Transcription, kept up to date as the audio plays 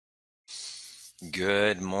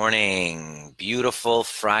Good morning. Beautiful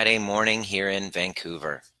Friday morning here in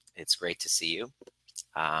Vancouver. It's great to see you.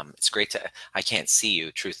 I can't see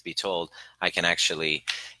you, truth be told.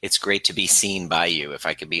 It's great to be seen by you, if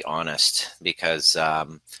I could be honest, because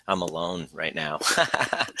I'm alone right now.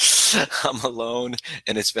 I'm alone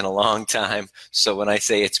and it's been a long time. So when I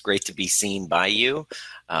say it's great to be seen by you,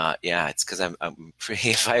 yeah, it's because I'm pretty,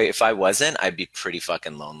 if I wasn't, I'd be pretty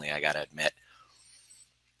fucking lonely, I gotta admit.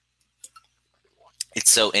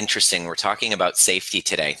 It's so interesting. We're talking about safety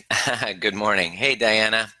today. Good morning. Hey,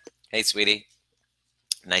 Diana. Hey, sweetie.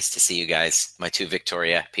 Nice to see you guys, my two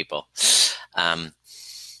Victoria people. Um,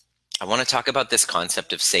 I want to talk about this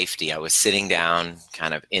concept of safety. I was sitting down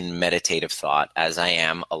kind of in meditative thought, as I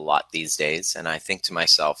am a lot these days, and I think to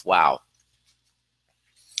myself, wow,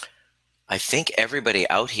 I think everybody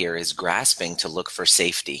out here is grasping to look for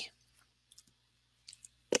safety.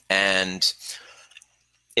 And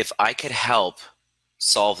if I could help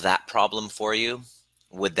solve that problem for you,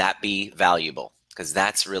 would that be valuable? Because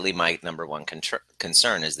that's really my number one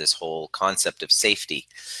concern is this whole concept of safety.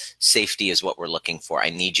 Safety is what we're looking for. I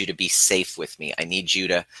need you to be safe with me. I need you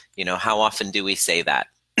to, how often do we say that?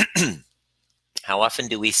 How often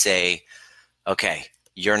do we say, okay,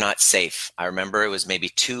 you're not safe? I remember it was maybe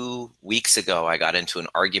 2 weeks ago, I got into an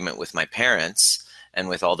argument with my parents, and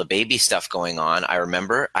with all the baby stuff going on, I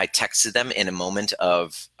remember I texted them in a moment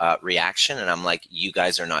of reaction, and I'm like, you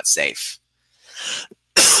guys are not safe.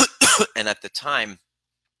 And at the time,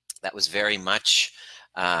 that was very much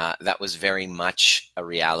a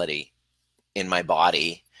reality in my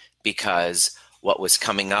body, because what was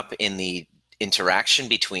coming up in the interaction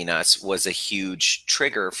between us was a huge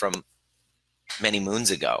trigger from many moons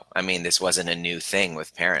ago. I mean, this wasn't a new thing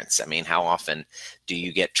with parents. I mean, how often do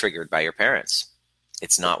you get triggered by your parents?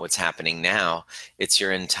 It's not what's happening now. It's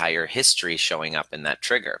your entire history showing up in that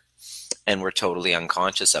trigger. And we're totally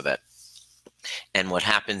unconscious of it. And what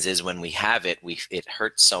happens is when we have it, it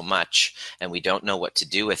hurts so much and we don't know what to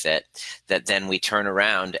do with it, that then we turn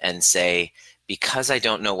around and say, because I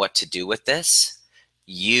don't know what to do with this,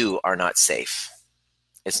 you are not safe.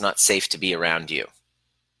 It's not safe to be around you.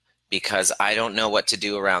 Because I don't know what to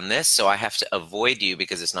do around this, so I have to avoid you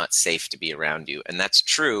because it's not safe to be around you. And that's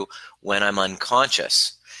true when I'm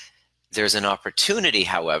unconscious. There's an opportunity,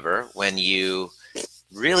 however, when you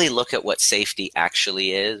really look at what safety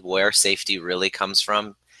actually is, where safety really comes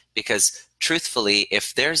from. Because truthfully,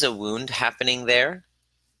 if there's a wound happening there,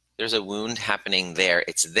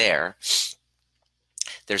 it's there.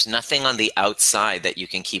 There's nothing on the outside that you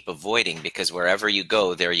can keep avoiding, because wherever you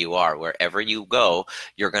go, there you are. Wherever you go,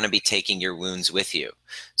 you're going to be taking your wounds with you.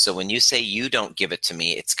 So when you say you don't give it to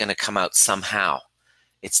me, it's going to come out somehow.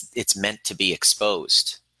 It's meant to be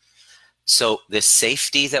exposed. So this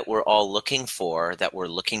safety that we're all looking for,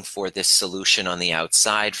 this solution on the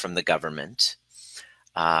outside from the government,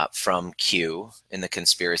 from Q in the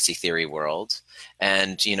conspiracy theory world,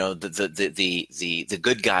 and the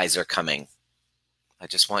good guys are coming. I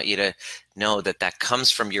just want you to know that comes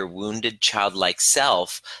from your wounded childlike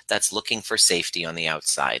self that's looking for safety on the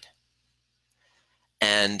outside.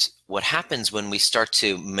 And what happens when we start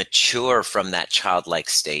to mature from that childlike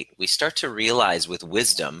state, we start to realize with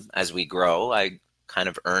wisdom as we grow. I kind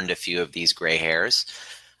of earned a few of these gray hairs.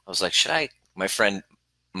 I was like, my friend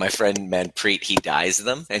Manpreet, he dyes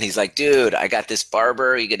them. And he's like, dude, I got this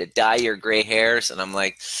barber. You going to dye your gray hairs? And I'm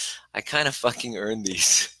like, I kind of fucking earned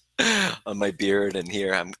these on my beard and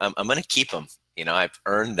here. I'm going to keep them. I've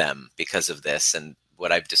earned them because of this. And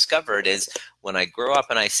what I've discovered is when I grow up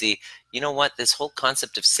and I see, this whole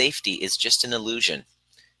concept of safety is just an illusion.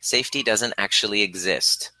 Safety doesn't actually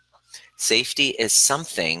exist. Safety is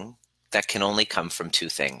something that can only come from two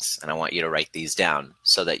things. And I want you to write these down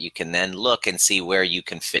so that you can then look and see where you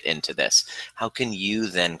can fit into this. How can you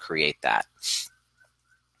then create that?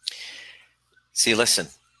 See, listen,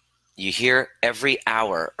 you hear every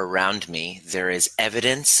hour around me, there is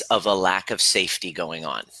evidence of a lack of safety going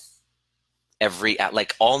on.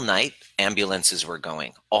 All night, ambulances were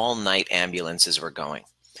going.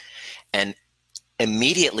 And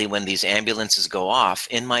immediately when these ambulances go off,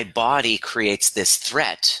 in my body creates this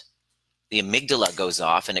threat. The amygdala goes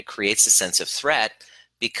off and it creates a sense of threat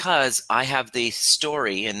because I have the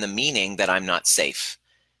story and the meaning that I'm not safe.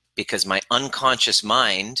 Because my unconscious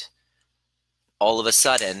mind, all of a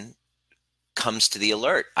sudden, comes to the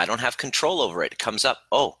alert. I don't have control over it. It comes up,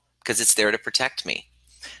 because it's there to protect me.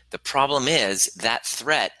 The problem is that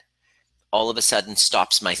threat all of a sudden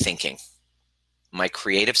stops my thinking. My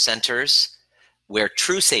creative centers, where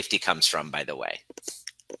true safety comes from, by the way,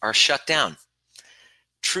 are shut down.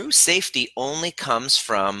 True safety only comes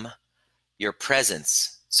from your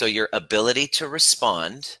presence, So your ability to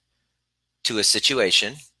respond to a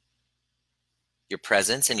situation, your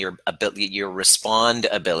presence and your ability, your respond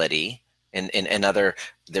ability, and other,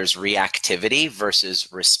 there's reactivity versus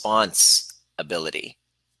response ability.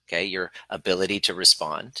 Okay, your ability to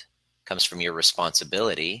respond comes from your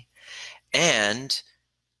responsibility and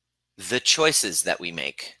the choices that we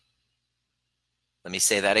make. Let me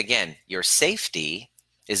say that again. Your safety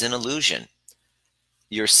is an illusion.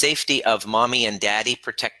 Your safety of mommy and daddy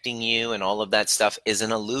protecting you and all of that stuff is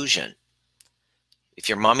an illusion. If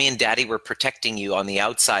your mommy and daddy were protecting you on the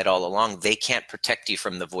outside all along, they can't protect you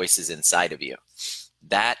from the voices inside of you.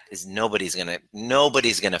 That is nobody's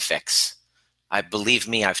gonna fix. I believe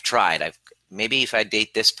me, I've tried. Maybe if I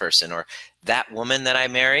date this person or that woman that I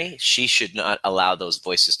marry, she should not allow those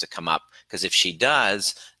voices to come up, because if she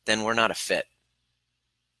does, then we're not a fit.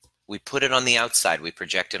 We put it on the outside. We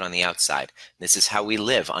project it on the outside. This is how we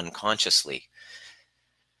live unconsciously.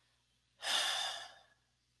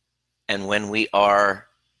 And when we are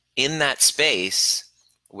in that space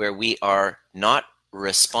where we are not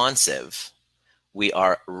responsive, we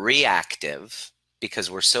are reactive,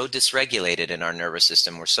 because we're so dysregulated in our nervous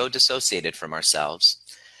system, we're so dissociated from ourselves.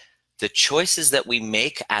 The choices that we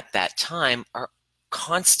make at that time are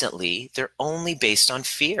constantly, they're only based on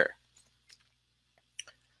fear.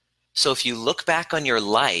 So if you look back on your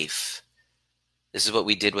life, this is what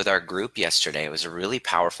we did with our group yesterday. It was a really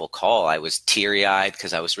powerful call. I was teary-eyed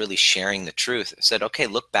because I was really sharing the truth. I said, okay,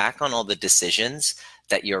 look back on all the decisions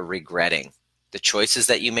that you're regretting, the choices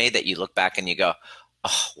that you made that you look back and you go,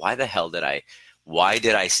 oh, why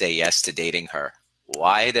did I say yes to dating her?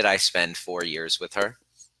 Why did I spend 4 years with her?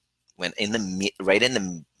 When I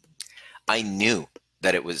knew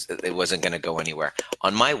that it wasn't going to go anywhere.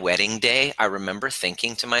 On my wedding day, I remember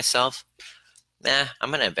thinking to myself, I'm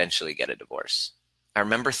going to eventually get a divorce. I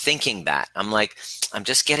remember thinking that. I'm like, I'm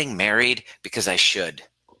just getting married because I should.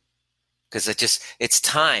 Because it's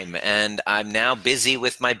time, and I'm now busy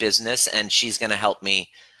with my business, and she's going to help me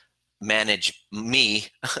manage me.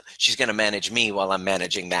 She's going to manage me while I'm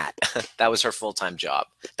managing that. That was her full-time job.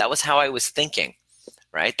 That was how I was thinking,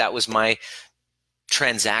 right? That was my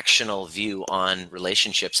transactional view on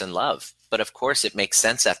relationships and love. But of course, it makes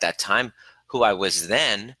sense at that time who I was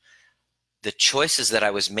then. The choices that I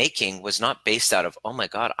was making was not based out of, oh my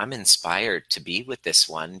God, I'm inspired to be with this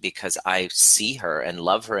one because I see her and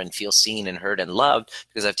love her and feel seen and heard and loved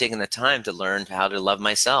because I've taken the time to learn how to love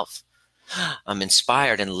myself. I'm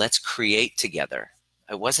inspired and let's create together.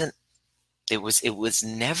 It was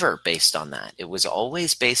never based on that. It was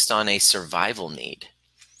always based on a survival need,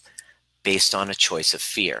 based on a choice of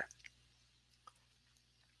fear.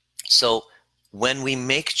 So when we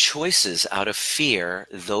make choices out of fear,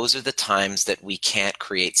 those are the times that we can't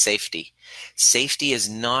create safety. Safety is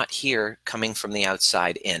not here coming from the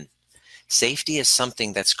outside in. Safety is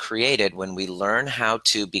something that's created when we learn how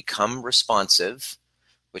to become responsive,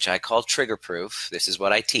 which I call trigger proof. This is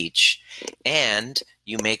what I teach. And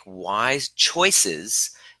you make wise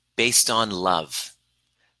choices based on love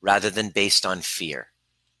rather than based on fear.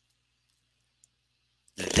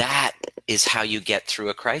 That is how you get through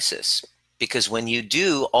a crisis. Because when you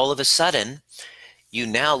do, all of a sudden, you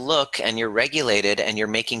now look and you're regulated and you're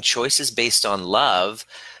making choices based on love.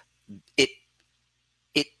 It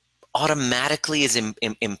automatically is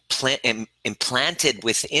implanted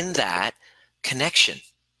within that connection,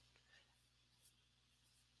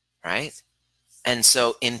 right? And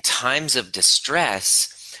so in times of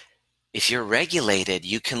distress, if you're regulated,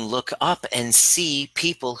 you can look up and see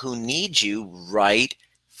people who need you right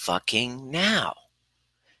fucking now.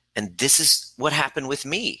 And this is what happened with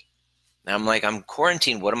me. And I'm like, I'm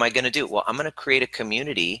quarantined. What am I going to do? Well, I'm going to create a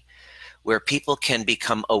community where people can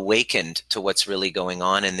become awakened to what's really going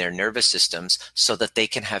on in their nervous systems so that they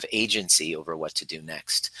can have agency over what to do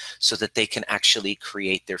next, so that they can actually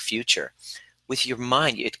create their future. With your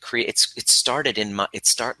mind,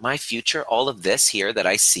 my future, all of this here that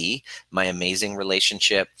I see, my amazing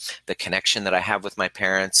relationship, the connection that I have with my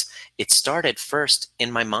parents, it started first in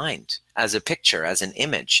my mind as a picture, as an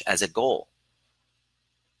image, as a goal,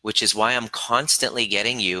 which is why I'm constantly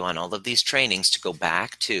getting you on all of these trainings to go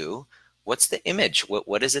back to what's the image?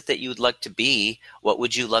 What is it that you would like to be? What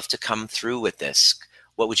would you love to come through with this?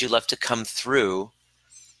 What would you love to come through?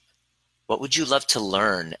 What would you love to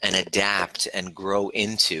learn and adapt and grow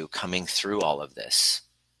into coming through all of this?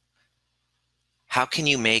 How can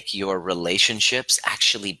you make your relationships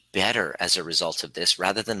actually better as a result of this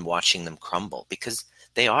rather than watching them crumble? Because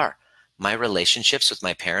they are. My relationships with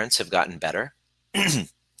my parents have gotten better.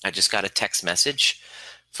 I just got a text message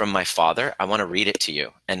from my father. I want to read it to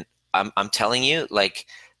you. And I'm telling you, like,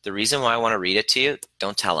 The reason why I want to read it to you,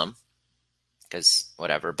 don't tell him, because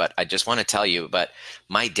whatever, but I just want to tell you, but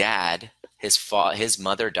my dad, his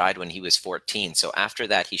mother died when he was 14. So after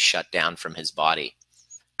that, he shut down from his body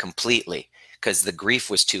completely because the grief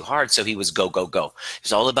was too hard. So he was go, go, go. It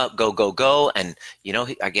was all about go, go, go. And,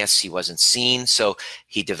 I guess he wasn't seen. So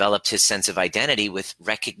he developed his sense of identity with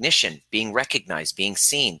recognition, being recognized, being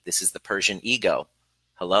seen. This is the Persian ego.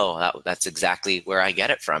 Hello, that's exactly where I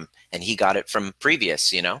get it from. And he got it from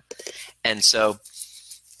previous, And so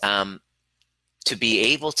to be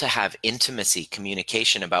able to have intimacy,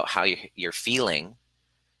 communication about how you're feeling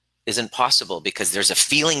isn't possible, because there's a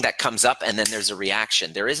feeling that comes up and then there's a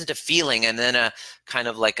reaction. There isn't a feeling and then a kind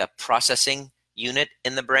of like a processing unit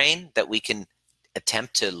in the brain that we can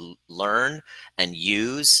attempt to learn and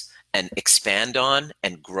use and expand on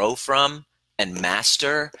and grow from and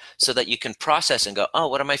master, so that you can process and go, oh,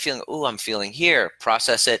 what am I feeling? Oh, I'm feeling here.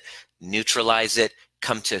 Process it, neutralize it,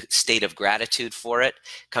 come to state of gratitude for it,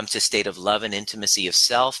 come to state of love and intimacy of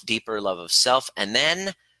self, deeper love of self, and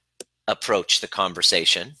then approach the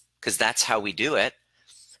conversation, because that's how we do it.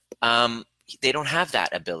 They don't have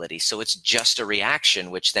that ability. So it's just a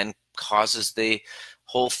reaction, which then causes the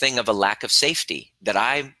whole thing of a lack of safety that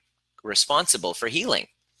I'm responsible for healing.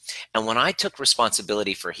 And when I took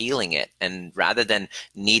responsibility for healing it, and rather than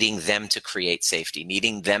needing them to create safety,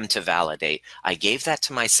 needing them to validate, I gave that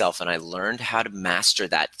to myself, and I learned how to master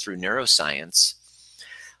that through neuroscience.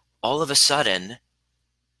 All of a sudden,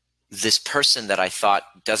 this person that I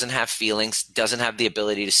thought doesn't have feelings, doesn't have the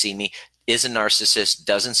ability to see me, is a narcissist,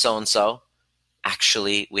 doesn't so-and-so,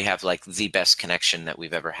 actually we have like the best connection that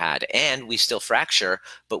we've ever had. And we still fracture,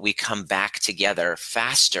 but we come back together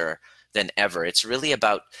faster than ever. It's really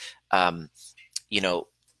about,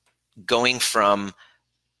 going from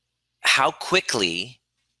how quickly,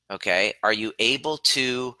 are you able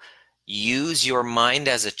to use your mind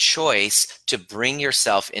as a choice to bring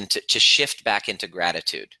yourself to shift back into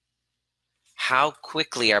gratitude? How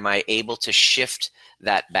quickly am I able to shift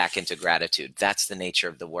that back into gratitude? That's the nature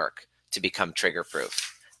of the work, to become trigger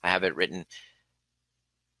proof. I have it written.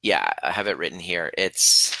 Yeah, I have it written here.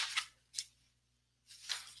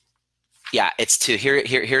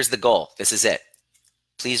 Here's the goal. This is it.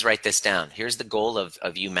 Please write this down. Here's the goal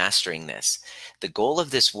of you mastering this. The goal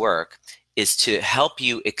of this work is to help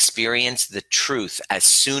you experience the truth as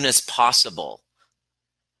soon as possible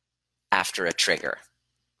after a trigger,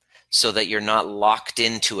 so that you're not locked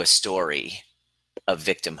into a story of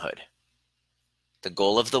victimhood. The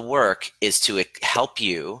goal of the work is to help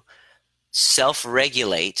you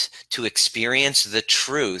self-regulate, to experience the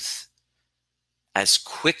truth as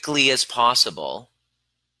quickly as possible,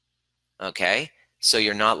 so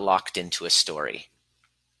you're not locked into a story.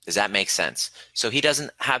 Does that make sense? So he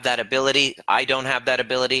doesn't have that ability. I don't have that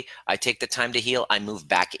ability. I take the time to heal. I move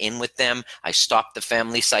back in with them. I stop the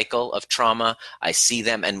family cycle of trauma. I see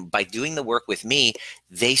them. And by doing the work with me,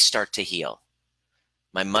 they start to heal.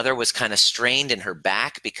 My mother was kind of strained in her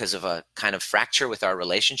back because of a kind of fracture with our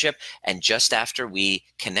relationship. And just after we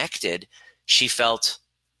connected, she felt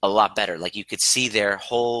a lot better. Like you could see their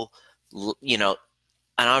whole, and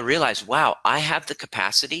I realized, wow, I have the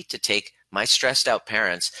capacity to take my stressed out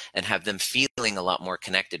parents and have them feeling a lot more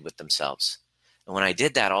connected with themselves. And when I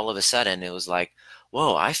did that, all of a sudden it was like,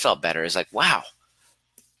 whoa, I felt better. It's like, wow,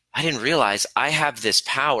 I didn't realize I have this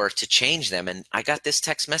power to change them. And I got this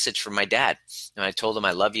text message from my dad. And I told him,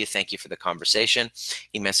 I love you. Thank you for the conversation.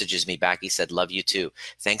 He messages me back. He said, love you too.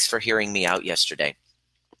 Thanks for hearing me out yesterday.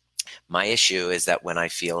 My issue is that when I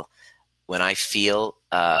feel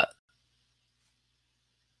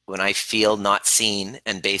not seen,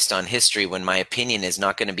 and based on history, when my opinion is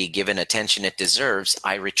not going to be given attention it deserves,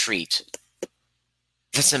 I retreat.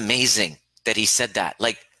 That's amazing that he said that.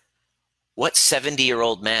 Like, what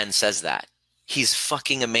 70-year-old man says that? He's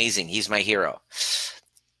fucking amazing. He's my hero.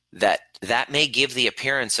 That may give the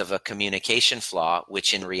appearance of a communication flaw,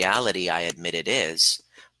 which in reality I admit it is,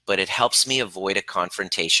 but it helps me avoid a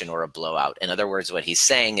confrontation or a blowout. In other words, what he's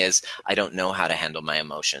saying is, I don't know how to handle my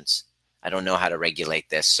emotions. I don't know how to regulate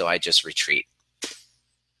this, so I just retreat.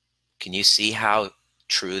 Can you see how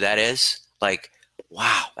true that is? Like,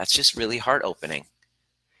 wow, that's just really heart-opening.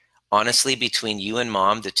 Honestly, between you and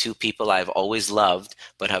Mom, the two people I've always loved,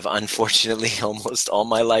 but have unfortunately almost all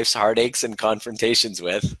my life's heartaches and confrontations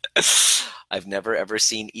with, I've never ever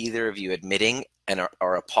seen either of you admitting and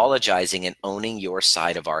are apologizing and owning your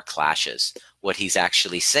side of our clashes. What he's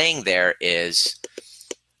actually saying there is,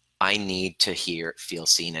 I need to feel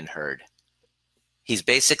seen and heard. He's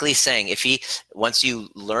basically saying, once you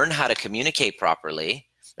learn how to communicate properly,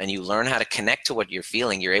 and you learn how to connect to what you're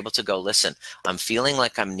feeling, you're able to go, listen, I'm feeling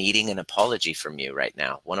like I'm needing an apology from you right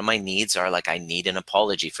now. One of my needs are like, I need an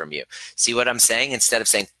apology from you. See what I'm saying? Instead of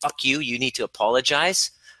saying, fuck you, you need to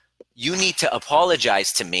apologize. You need to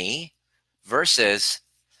apologize to me versus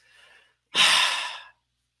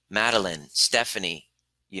Madeline, Stephanie,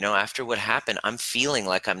 after what happened, I'm feeling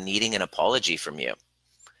like I'm needing an apology from you.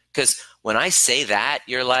 Because when I say that,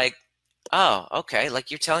 you're like, oh, okay. Like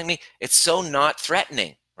you're telling me it's so not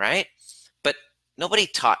threatening, right? But nobody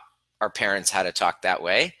taught our parents how to talk that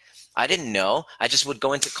way. I didn't know. I just would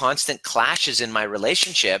go into constant clashes in my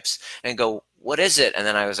relationships and go, what is it? And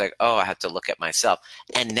then I was like, oh, I have to look at myself.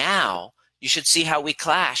 And now you should see how we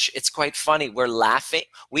clash. It's quite funny. We're laughing.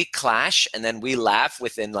 We clash and then we laugh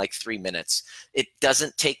within like 3 minutes. It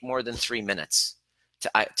doesn't take more than 3 minutes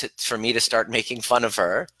for me to start making fun of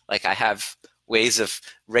her. Like I have ways of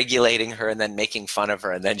regulating her and then making fun of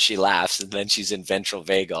her, and then she laughs, and then she's in ventral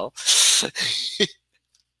vagal.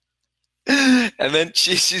 And then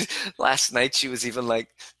she's last night she was even like,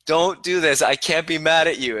 don't do this. I can't be mad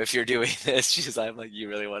at you if you're doing this. She's like, I'm like, you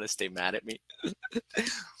really want to stay mad at me?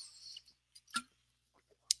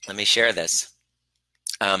 Let me share this.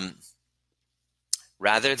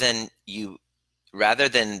 Rather than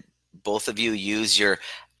both of you use your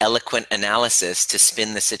eloquent analysis to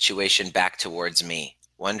spin the situation back towards me,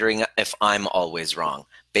 wondering if I'm always wrong.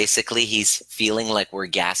 Basically, he's feeling like we're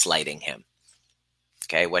gaslighting him.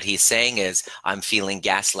 Okay, what he's saying is, I'm feeling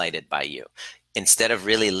gaslighted by you. Instead of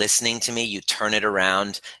really listening to me, you turn it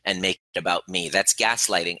around and make it about me. That's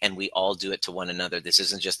gaslighting, and we all do it to one another. This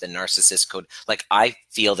isn't just a narcissist code. Like, I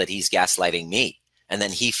feel that he's gaslighting me, and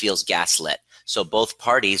then he feels gaslit. So both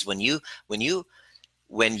parties, when you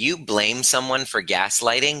blame someone for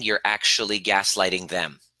gaslighting, you're actually gaslighting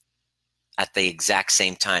them at the exact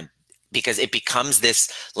same time, because it becomes this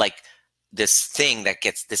thing that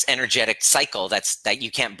gets this energetic cycle that you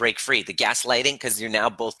can't break free. The gaslighting, because you're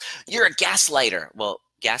a gaslighter. Well,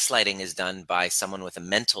 gaslighting is done by someone with a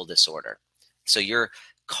mental disorder. So you're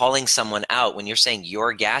calling someone out. When you're saying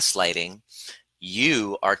you're gaslighting,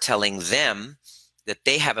 you are telling them that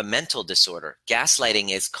they have a mental disorder.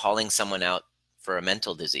 Gaslighting is calling someone out for a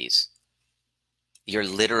mental disease. You're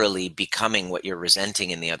literally becoming what you're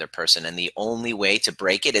resenting in the other person, and the only way to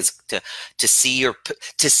break it is to see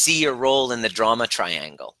your role in the drama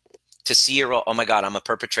triangle. To see your role. Oh my God, I'm a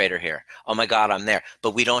perpetrator here. Oh my God, I'm there.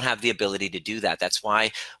 But we don't have the ability to do that. That's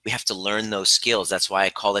why we have to learn those skills. That's why I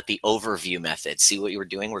call it the overview method. See what you were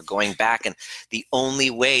doing? We're going back, and the only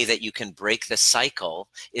way that you can break the cycle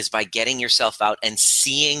is by getting yourself out and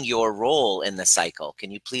seeing your role in the cycle. Can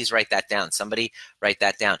you please write that down? Somebody write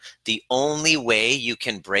that down. The only way you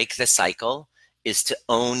can break the cycle is to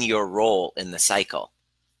own your role in the cycle,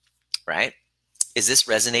 right? Is this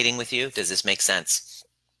resonating with you? Does this make sense?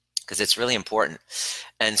 Because it's really important.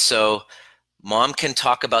 And so mom can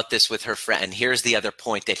talk about this with her friend. And here's the other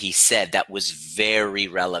point that he said that was very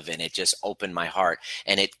relevant. It just opened my heart,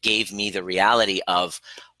 and it gave me the reality of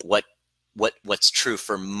what's true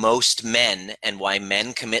for most men and why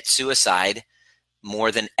men commit suicide more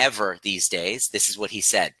than ever these days. This is what he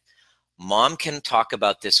said. Mom can talk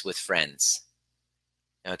about this with friends.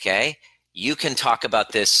 Okay? You can talk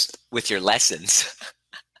about this with your lessons.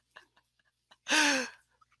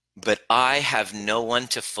 But I have no one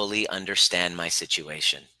to fully understand my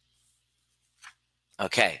situation.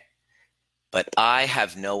 Okay. But I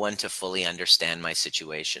have no one to fully understand my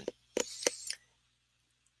situation.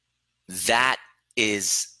 That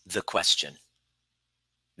is the question.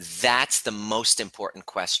 That's the most important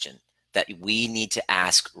question that we need to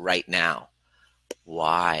ask right now.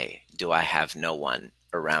 Why do I have no one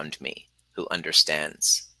around me who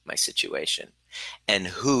understands my situation? And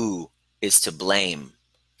who is to blame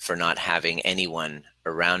for not having anyone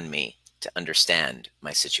around me to understand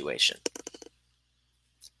my situation?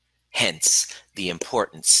 Hence the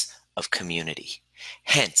importance of community.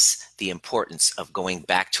 Hence the importance of going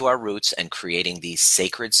back to our roots and creating these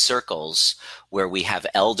sacred circles where we have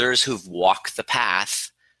elders who've walked the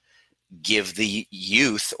path give the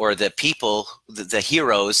youth or the people, the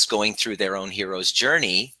heroes going through their own hero's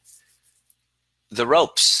journey, the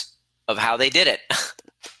ropes of how they did it.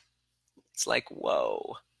 It's like,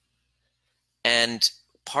 whoa. And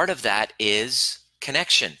part of that is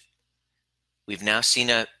connection. We've now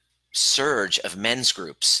seen a surge of men's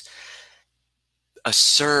groups, a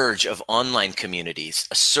surge of online communities,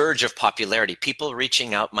 a surge of popularity, people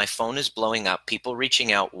reaching out. My phone is blowing up, people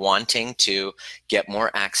reaching out, wanting to get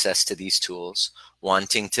more access to these tools,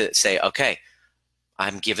 wanting to say, okay,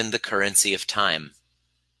 I'm given the currency of time.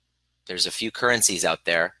 There's a few currencies out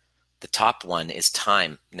there. The top one is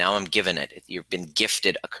time. Now I'm given it. You've been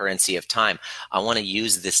gifted a currency of time. I want to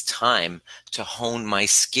use this time to hone my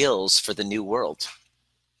skills for the new world.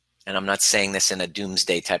 And I'm not saying this in a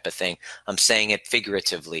doomsday type of thing. I'm saying it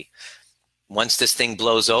figuratively. Once this thing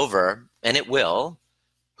blows over, and it will,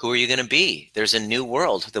 who are you going to be? There's a new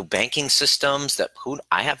world. The banking systems,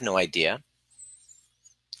 I have no idea.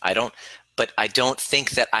 But I don't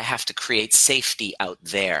think that I have to create safety out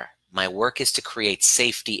there. My work is to create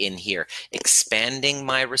safety in here, expanding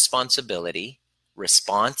my responsibility,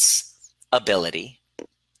 response ability,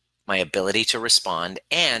 my ability to respond,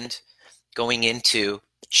 and going into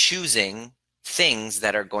choosing things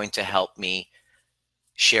that are going to help me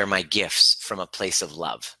share my gifts from a place of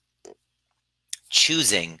love.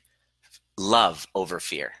 Choosing love over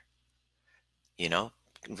fear,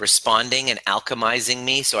 responding and alchemizing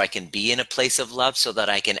me so I can be in a place of love so that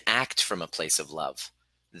I can act from a place of love.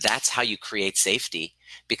 That's how you create safety,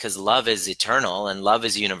 because love is eternal and love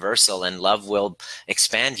is universal and love will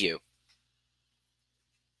expand you.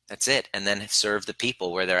 That's it. And then serve the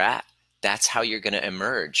people where they're at. That's how you're going to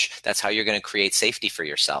emerge. That's how you're going to create safety for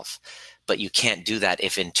yourself. But you can't do that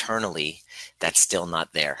if internally that's still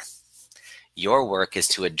not there. Your work is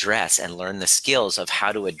to address and learn the skills of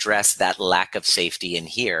how to address that lack of safety in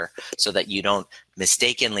here so that you don't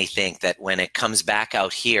mistakenly think that when it comes back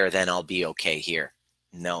out here, then I'll be okay here.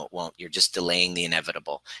 No, it won't. You're just delaying the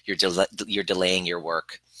inevitable. You're delaying your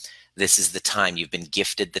work. This is the time. You've been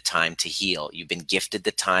gifted the time to heal. You've been gifted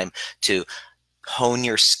the time to hone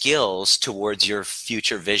your skills towards your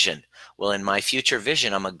future vision. Well, in my future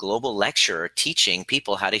vision, I'm a global lecturer teaching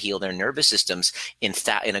people how to heal their nervous systems in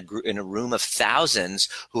a room of thousands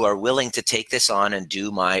who are willing to take this on and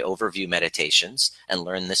do my overview meditations and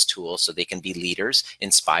learn this tool so they can be leaders,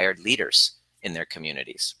 inspired leaders in their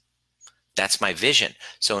communities. That's my vision.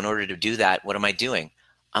 So in order to do that, what am I doing?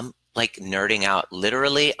 I'm like nerding out.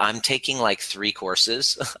 Literally, I'm taking like 3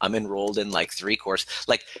 courses. I'm enrolled in like 3 courses.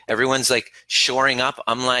 Like everyone's like shoring up.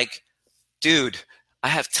 I'm like, dude, I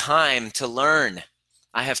have time to learn.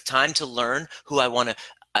 I have time to learn who I want to.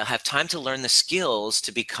 I have time to learn the skills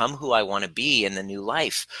to become who I want to be in the new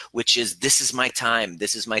life, which is, this is my time.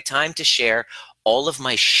 This is my time to share all of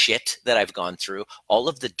my shit that I've gone through, all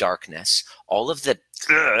of the darkness, all of the,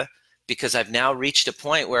 because I've now reached a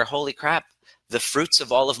point where, holy crap, the fruits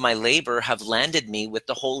of all of my labor have landed me with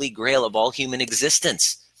the holy grail of all human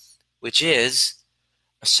existence, which is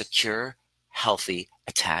a secure, healthy,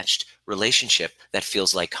 attached relationship that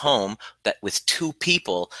feels like home, that with 2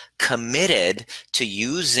 people committed to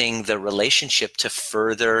using the relationship to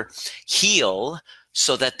further heal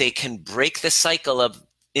so that they can break the cycle of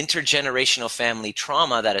intergenerational family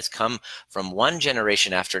trauma that has come from one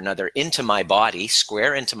generation after another into my body,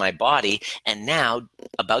 square into my body, and now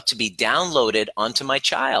about to be downloaded onto my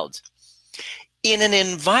child in an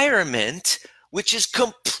environment which is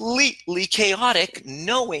completely chaotic,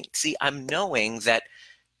 I'm knowing that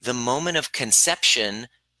the moment of conception,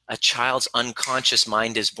 a child's unconscious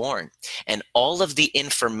mind is born. And all of the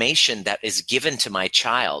information that is given to my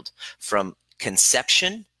child from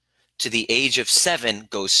conception to the age of 7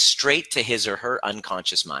 goes straight to his or her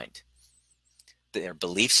unconscious mind. Their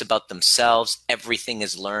beliefs about themselves, everything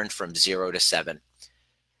is learned from 0 to 7.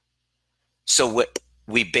 So what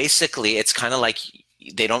we basically, it's kind of like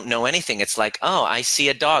they don't know anything. It's like, oh, I see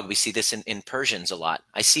a dog. We see this in Persians a lot.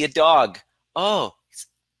 I see a dog. Oh,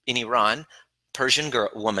 in Iran,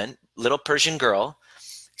 little Persian girl,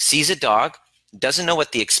 sees a dog, doesn't know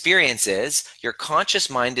what the experience is. Your conscious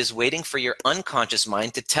mind is waiting for your unconscious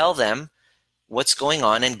mind to tell them what's going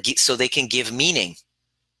on, and so they can give meaning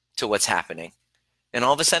to what's happening. And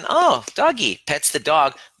all of a sudden, oh, doggy, pets the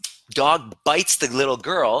dog. Dog bites the little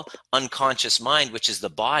girl. Unconscious mind, which is the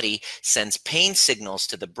body, sends pain signals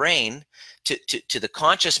to the brain, to the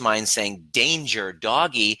conscious mind saying, danger,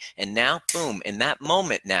 doggy. And now, boom, in that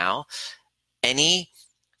moment now, any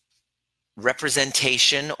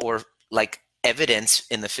representation or like evidence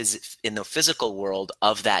in the physical world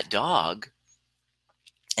of that dog,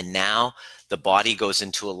 and now the body goes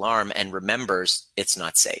into alarm and remembers it's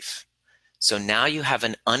not safe. So now you have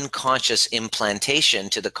an unconscious implantation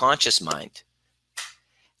to the conscious mind.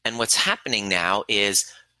 And what's happening now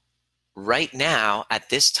is, right now, at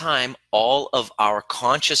this time, all of our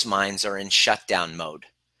conscious minds are in shutdown mode,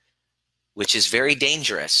 which is very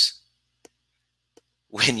dangerous.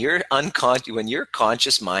 When your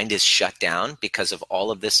conscious mind is shut down because of all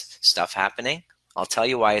of this stuff happening, I'll tell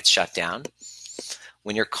you why it's shut down.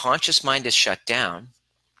 When your conscious mind is shut down,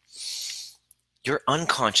 your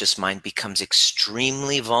unconscious mind becomes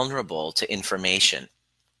extremely vulnerable to information.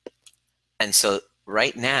 And so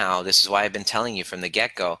right now, this is why I've been telling you from the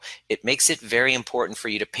get-go, it makes it very important for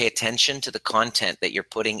you to pay attention to the content that you're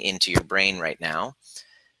putting into your brain right now,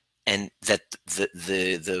 and that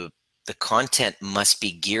the content must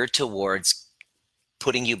be geared towards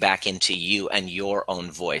putting you back into you and your own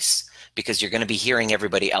voice, because you're going to be hearing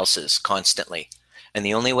everybody else's constantly. And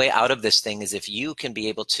the only way out of this thing is if you can be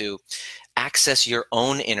able to access your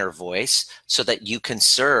own inner voice so that you can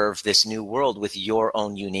serve this new world with your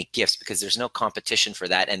own unique gifts, because there's no competition for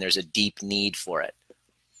that, and there's a deep need for it.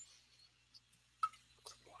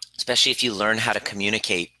 Especially if you learn how to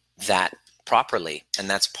communicate that properly. And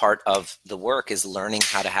that's part of the work, is learning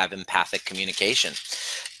how to have empathic communication.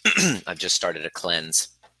 I've just started a cleanse.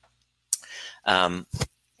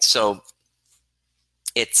 So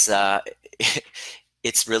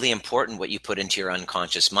it's really important what you put into your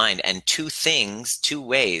unconscious mind. And two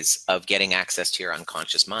ways of getting access to your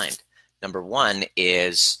unconscious mind. Number one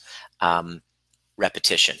is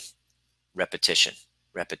repetition,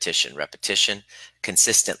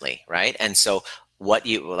 consistently, right? And so what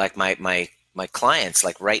you, like my clients,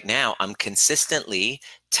 like right now, I'm consistently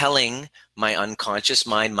telling my unconscious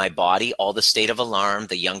mind, my body, all the state of alarm,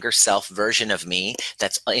 the younger self version of me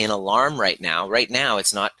that's in alarm right now. Right now,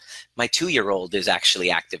 it's not, my 2-year-old is actually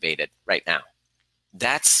activated right now.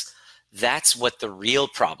 That's what the real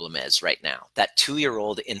problem is right now. That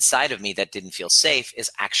 2-year-old inside of me that didn't feel safe is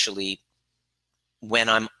actually, when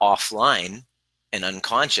I'm offline and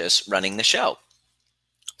unconscious, running the show.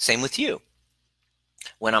 Same with you.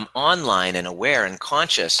 When I'm online and aware and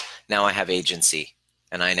conscious, now I have agency,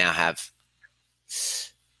 and I now have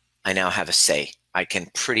a say. I can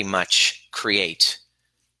pretty much create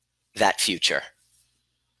that future.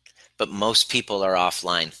 But most people are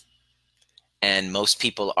offline, and most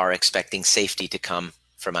people are expecting safety to come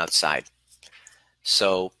from outside.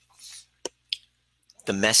 So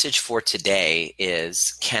the message for today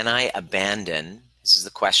is, can I abandon? This is the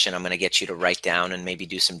question I'm going to get you to write down and maybe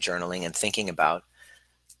do some journaling and thinking about.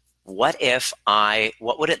 What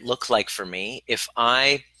would it look like for me if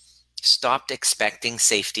I stopped expecting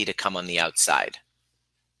safety to come on the outside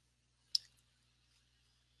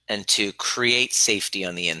and to create safety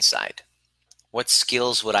on the inside? What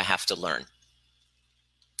skills would I have to learn?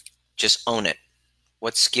 Just own it.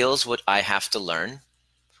 What skills would I have to learn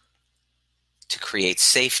to create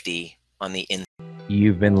safety on the inside?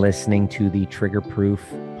 You've been listening to the Trigger Proof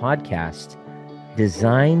podcast,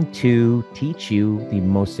 designed to teach you the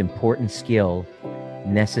most important skill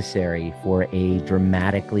necessary for a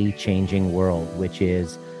dramatically changing world, which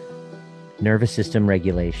is nervous system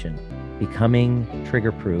regulation. Becoming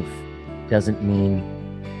trigger proof doesn't mean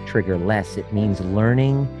trigger less. It means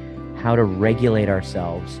learning how to regulate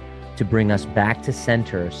ourselves to bring us back to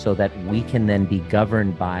center so that we can then be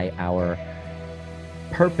governed by our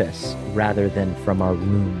purpose rather than from our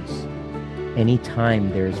wounds. Anytime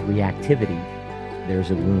there's reactivity,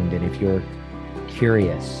 there's a wound. And if you're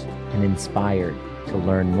curious and inspired to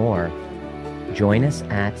learn more, join us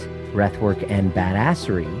at Breathwork and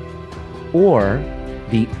Badassery, or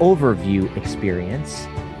the overview experience,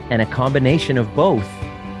 and a combination of both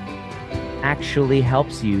actually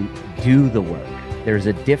helps you do the work. There's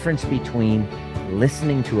a difference between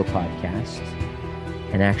listening to a podcast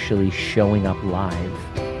and actually showing up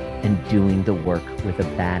live and doing the work with a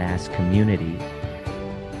badass community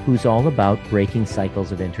who's all about breaking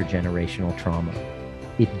cycles of intergenerational trauma.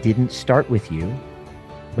 It didn't start with you,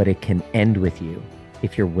 but it can end with you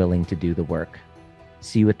if you're willing to do the work.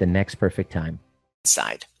 See you at the next perfect time.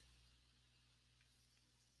 Inside.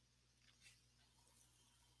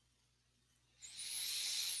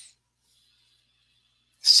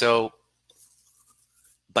 So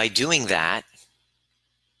by doing that,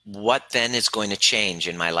 what then is going to change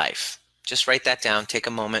in my life? Just write that down. Take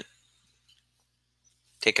a moment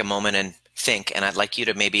and think. And I'd like you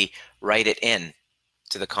to maybe write it in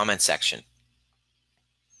to the comment section.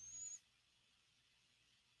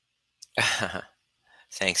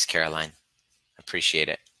 Thanks, Caroline. Appreciate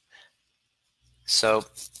it. So,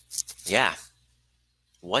 yeah.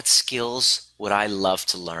 What skills would I love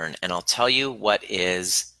to learn? And I'll tell you what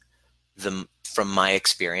is from my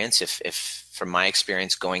experience, if from my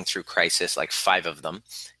experience going through crisis, like 5 of them,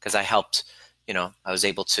 because I helped, I was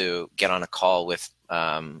able to get on a call with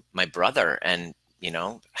my brother and,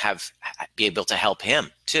 be able to help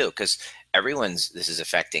him too, because this is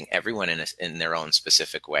affecting everyone in their own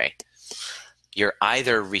specific way. You're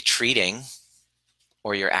either retreating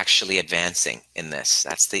or you're actually advancing in this.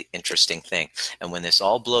 That's the interesting thing. And when this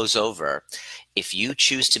all blows over, if you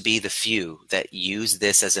choose to be the few that use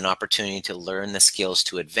this as an opportunity to learn the skills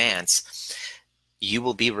to advance, you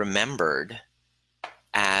will be remembered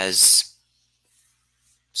as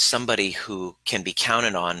somebody who can be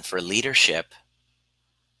counted on for leadership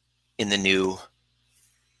in the new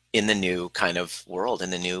kind of world, in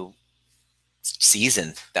the new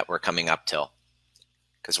season that we're coming up till.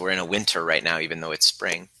 Because we're in a winter right now, even though it's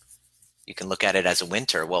spring. You can look at it as a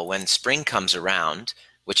winter. Well, when spring comes around,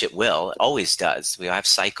 which it will, it always does. We have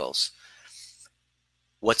cycles.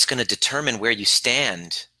 What's going to determine where you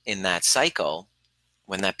stand in that cycle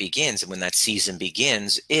when that begins and when that season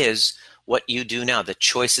begins is what you do now, the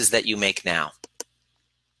choices that you make now.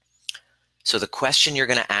 So the question you're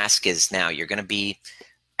going to ask is now, you're going to be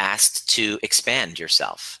asked to expand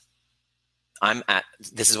yourself.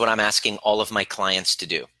 This is what I'm asking all of my clients to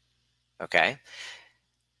do. Okay.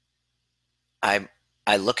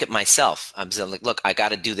 I look at myself. I'm like, look, I got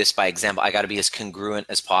to do this by example. I got to be as congruent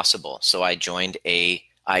as possible. So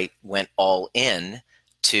I went all in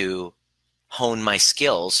to hone my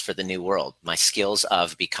skills for the new world, my skills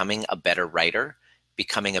of becoming a better writer,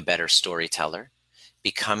 becoming a better storyteller,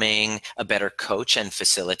 becoming a better coach and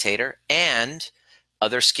facilitator, and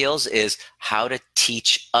other skills is how to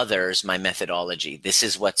teach others my methodology. This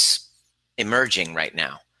is what's emerging right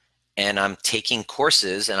now. And I'm taking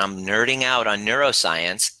courses and I'm nerding out on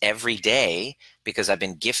neuroscience every day because I've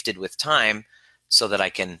been gifted with time so that I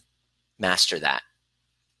can master that.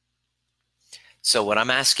 So what I'm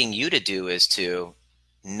asking you to do is to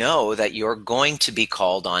know that you're going to be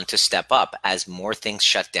called on to step up as more things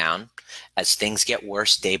shut down, as things get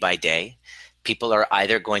worse day by day. People are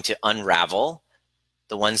either going to unravel,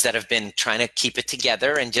 the ones that have been trying to keep it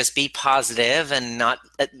together and just be positive and not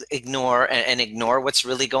ignore what's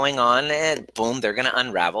really going on, and boom, they're going to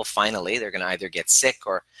unravel. Finally, they're going to either get sick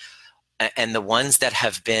and the ones that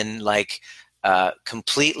have been like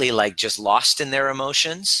completely like just lost in their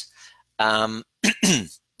emotions,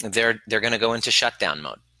 they're going to go into shutdown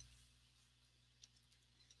mode.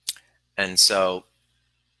 And so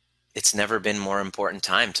it's never been more important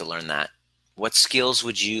time to learn that. What skills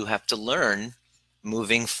would you have to learn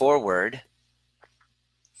moving forward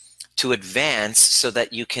to advance so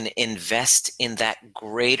that you can invest in that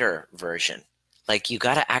greater version? Like you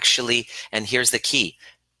got to actually, and here's the key.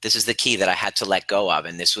 This is the key that I had to let go of.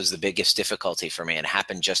 And this was the biggest difficulty for me. It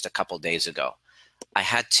happened just a couple days ago. I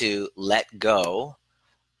had to let go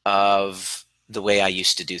of the way I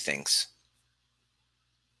used to do things.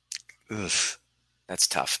 Oof, that's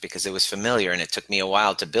tough because it was familiar and it took me a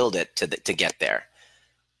while to build it to get there.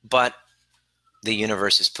 But the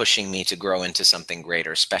universe is pushing me to grow into something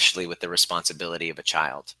greater, especially with the responsibility of a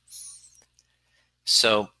child.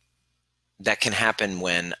 So that can happen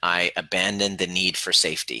when I abandon the need for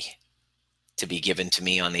safety to be given to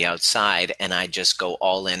me on the outside, and I just go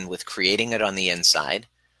all in with creating it on the inside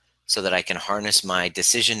so that I can harness my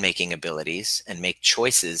decision-making abilities and make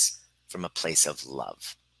choices from a place of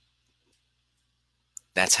love.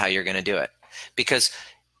 That's how you're going to do it. Because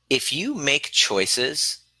if you make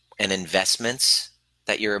choices and investments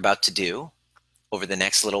that you're about to do over the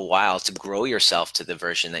next little while to grow yourself to the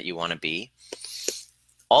version that you want to be,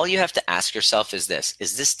 all you have to ask yourself is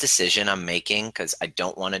this decision I'm making because I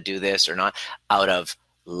don't want to do this or not out of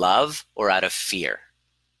love or out of fear?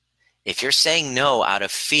 If you're saying no out of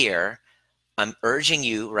fear, I'm urging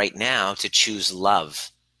you right now to choose love,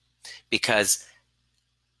 because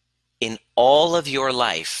in all of your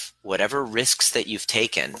life, whatever risks that you've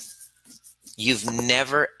taken, you've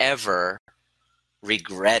never, ever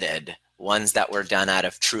regretted ones that were done out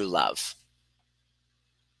of true love.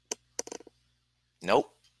 Nope.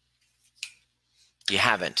 You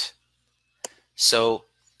haven't. So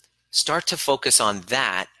start to focus on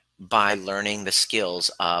that by learning the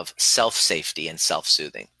skills of self-safety and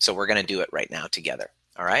self-soothing. So we're going to do it right now together.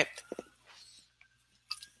 All right?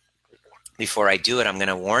 Before I do it, I'm going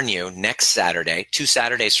to warn you, next Saturday, 2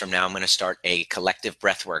 Saturdays from now, I'm going to start a collective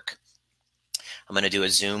breathwork. I'm going to do a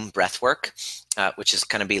Zoom breathwork, which is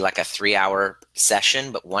going to be like a 3-hour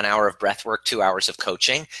session, but 1 hour of breathwork, 2 hours of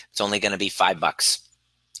coaching. It's only going to be $5.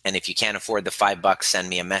 And if you can't afford the $5, send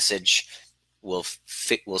me a message. We'll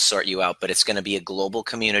sort you out. But it's going to be a global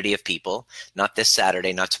community of people, not this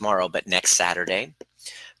Saturday, not tomorrow, but next Saturday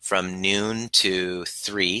from noon to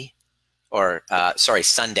 3, or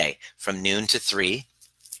Sunday from noon to 3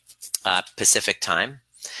 Pacific time.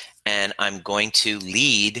 And I'm going to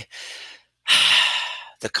lead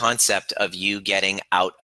the concept of you getting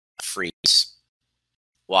out of freeze.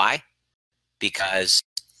 Why? Because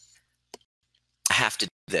I have to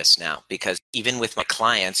do this now, because even with my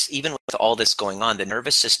clients, even with all this going on, the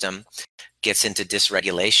nervous system gets into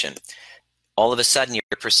dysregulation. All of a sudden, you're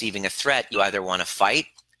perceiving a threat. You either want to fight,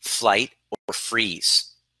 flight, or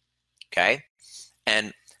freeze. Okay?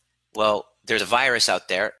 And, well, there's a virus out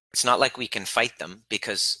there. It's not like we can fight them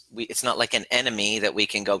because it's not like an enemy that we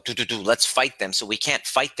can go, let's fight them. So we can't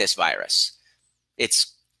fight this virus.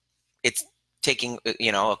 It's taking,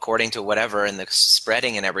 according to whatever and the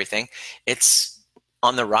spreading and everything, it's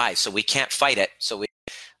on the rise. So we can't fight it. So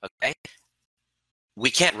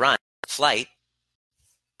we can't run flight.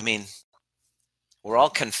 I mean, we're all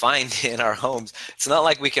confined in our homes. It's not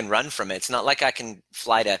like we can run from it. It's not like I can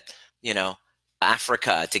fly to,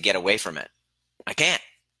 Africa to get away from it. I can't.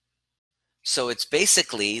 So it's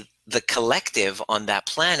basically the collective on that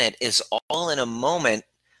planet is all in a moment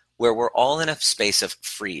where we're all in a space of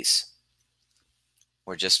freeze.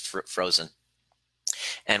 We're just frozen.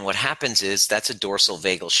 And what happens is that's a dorsal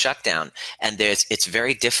vagal shutdown. And it's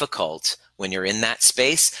very difficult when you're in that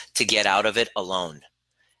space to get out of it alone.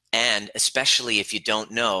 And especially if you don't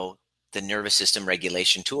know the nervous system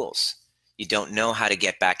regulation tools. You don't know how to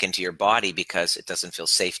get back into your body because it doesn't feel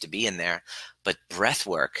safe to be in there. But breath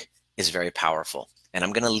work is very powerful. And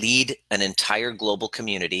I'm going to lead an entire global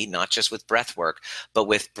community, not just with breath work, but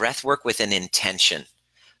with breath work with an intention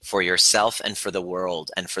for yourself and for the world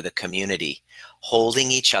and for the community, holding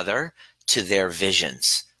each other to their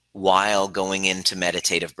visions while going into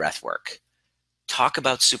meditative breath work. Talk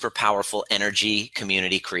about super powerful energy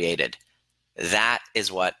community created. That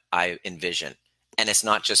is what I envision. And it's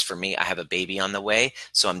not just for me. I have a baby on the way.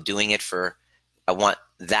 So I'm doing it I want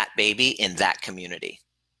that baby in that community,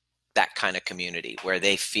 that kind of community where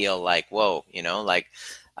they feel like, whoa,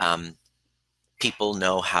 people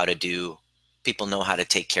know how to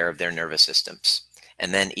take care of their nervous systems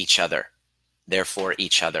and then each other. Therefore,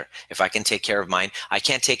 each other. If I can take care of mine, I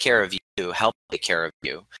can't take care of you, help take care of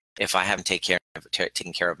you if I haven't taken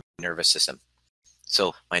care of my nervous system.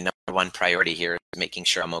 So my number one priority here is making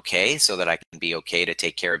sure I'm okay so that I can be okay to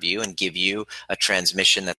take care of you and give you a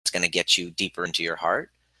transmission that's going to get you deeper into your heart.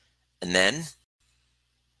 And then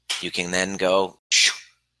you can then go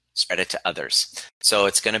spread it to others. So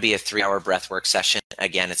it's going to be a 3-hour breathwork session.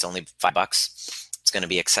 Again, it's only $5. It's going to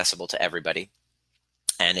be accessible to everybody.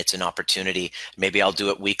 And it's an opportunity. Maybe I'll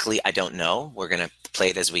do it weekly. I don't know. We're going to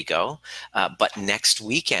play it as we go. But next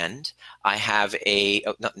weekend, I have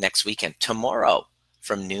not next weekend, tomorrow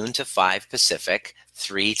from noon to 5 Pacific,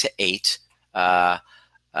 3 to 8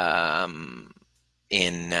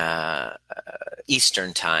 in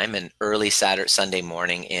Eastern time and early Sunday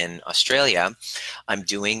morning in Australia, I'm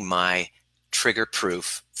doing my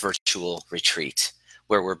trigger-proof virtual retreat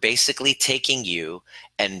where we're basically taking you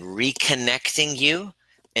and reconnecting you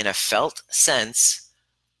in a felt sense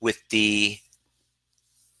with the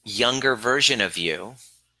younger version of you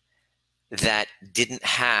that didn't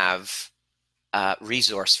have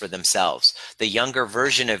resource for themselves, the younger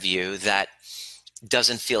version of you that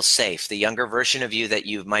doesn't feel safe, the younger version of you that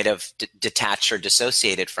you might have detached or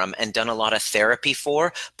dissociated from and done a lot of therapy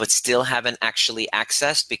for, but still haven't actually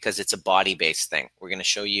accessed because it's a body-based thing. We're going to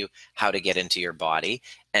show you how to get into your body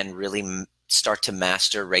and really start to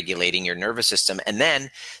master regulating your nervous system and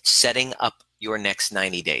then setting up your next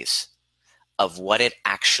 90 days of what it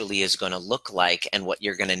actually is going to look like and what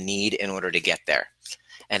you're going to need in order to get there.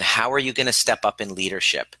 And how are you going to step up in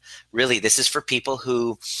leadership? Really, this is for people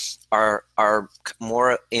who are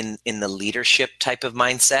more in the leadership type of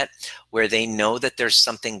mindset where they know that there's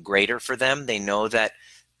something greater for them. They know that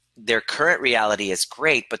their current reality is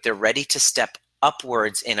great, but they're ready to step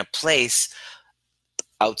upwards in a place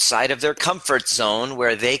outside of their comfort zone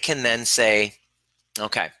where they can then say,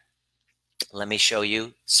 okay, let me show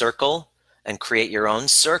you circle and create your own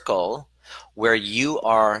circle where you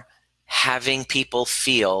are having people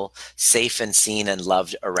feel safe and seen and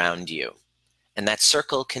loved around you. And that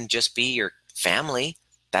circle can just be your family.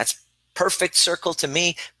 That's perfect circle to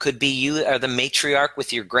me. Could be you are the matriarch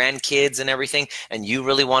with your grandkids and everything, and you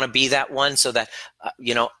really want to be that one so that,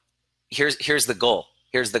 here's the goal.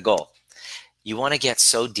 Here's the goal. You want to get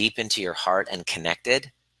so deep into your heart and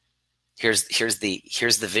connected. Here's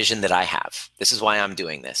the vision that I have. This is why I'm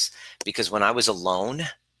doing this. Because when I was alone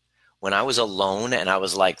and I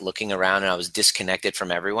was like looking around and I was disconnected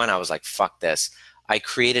from everyone, I was like, fuck this. I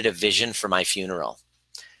created a vision for my funeral.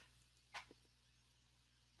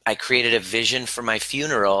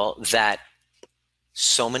 That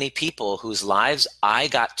so many people whose lives I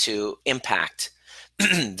got to impact,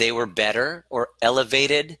 they were better or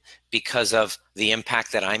elevated because of the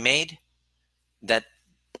impact that I made. That.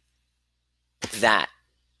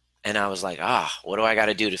 And I was like, what do I got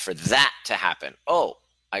to do for that to happen? Oh,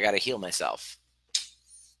 I got to heal myself.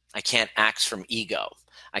 I can't act from ego.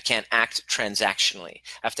 I can't act transactionally.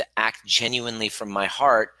 I have to act genuinely from my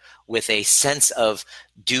heart with a sense of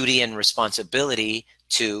duty and responsibility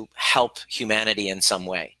to help humanity in some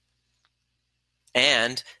way.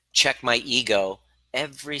 and check my ego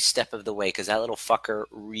every step of the way, because that little fucker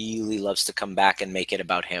really loves to come back and make it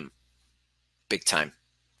about him. Big time,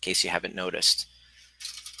 in case you haven't noticed.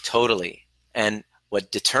 Totally. And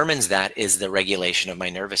what determines that is the regulation of my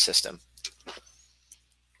nervous system.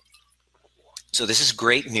 So this is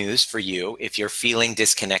great news for you if you're feeling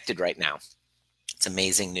disconnected right now. It's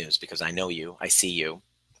amazing news because I know you, I see you,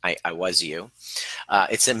 I was you.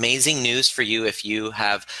 It's amazing news for you if you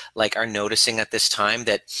have, like, are noticing at this time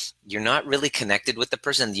that you're not really connected with the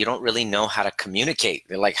person. You don't really know how to communicate.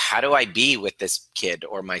 They're like, how do I be with this kid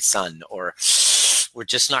or my son? Or we're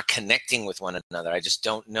just not connecting with one another. I just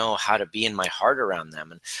don't know how to be in my heart around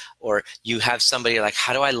them. Or you have somebody like,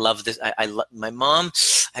 how do I love this? I love my mom.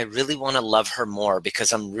 I really want to love her more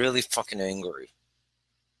because I'm really fucking angry,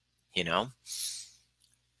 you know?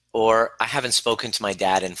 Or I haven't spoken to my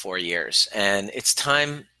dad in 4 years and it's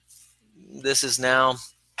time. This is now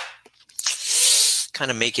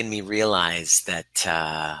kind of making me realize that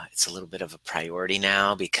it's a little bit of a priority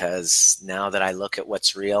now, because now that I look at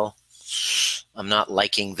what's real, I'm not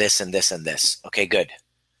liking this and this and this. Okay, good.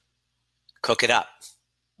 Cook it up.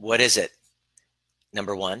 What is it?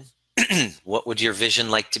 Number one, what would your vision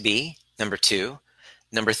like to be? Number two.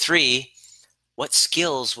 Number three, what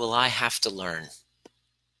skills will I have to learn?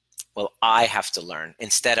 Well, I have to learn,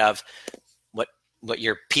 instead of what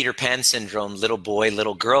your Peter Pan syndrome, little boy,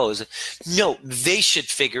 little girl is. No, they should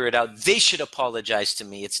figure it out. They should apologize to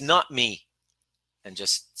me. It's not me. And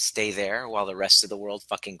just stay there while the rest of the world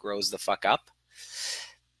fucking grows the fuck up.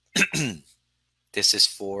 This is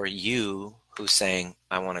for you who's saying,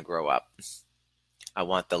 I want to grow up. I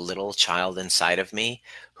want the little child inside of me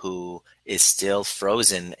who is still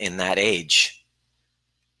frozen in that age.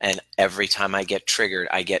 And every time I get triggered,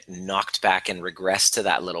 I get knocked back and regress to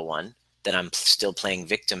that little one that I'm still playing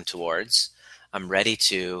victim towards. I'm ready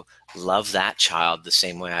to love that child the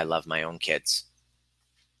same way I love my own kids.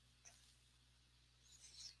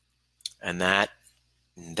 And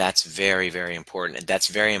that's very, very important. And that's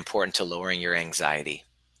very important to lowering your anxiety.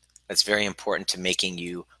 That's very important to making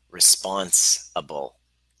you responsible.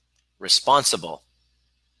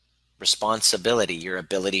 Responsibility, your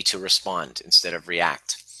ability to respond instead of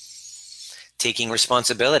react. Taking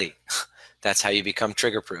responsibility. That's how you become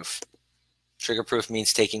trigger proof. Trigger proof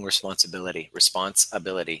means taking responsibility.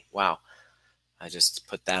 Responsibility. Wow. I just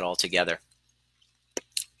put that all together.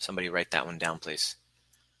 Somebody write that one down, please.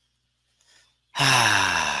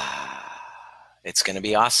 It's going to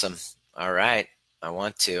be awesome. All right. I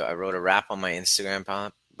wrote a rap on my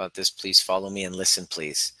Instagram about this. Please follow me and listen,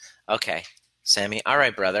 please. Okay. Sammy. All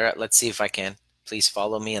right, brother. Let's see if I can. Please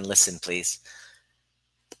follow me and listen, please.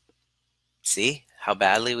 See how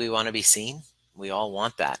badly we want to be seen? We all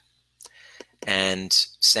want that. And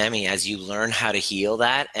Sammy, as you learn how to heal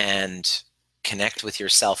that and connect with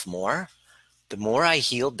yourself more, the more I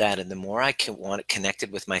healed that and the more I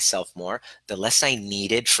connected with myself more, the less I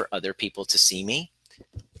needed for other people to see me.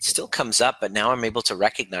 It still comes up, but now I'm able to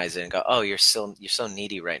recognize it and go, oh, you're so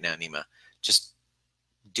needy right now, Nima. Just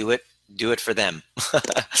do it for them.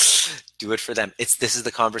 Do it for them. This is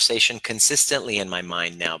the conversation consistently in my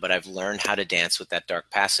mind now, but I've learned how to dance with that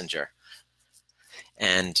dark passenger.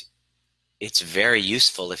 And it's very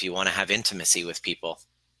useful if you want to have intimacy with people.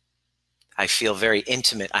 I feel very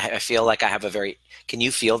intimate. I feel like I have can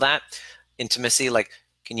you feel that intimacy? Like,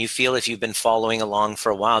 can you feel, if you've been following along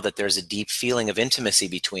for a while, that there's a deep feeling of intimacy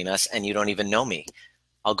between us and you don't even know me?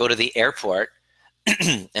 I'll go to the airport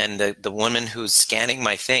and the woman who's scanning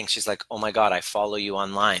my thing, she's like, oh my God, I follow you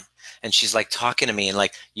online. And she's like talking to me, and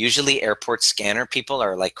like, usually airport scanner people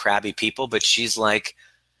are like crabby people, but she's like,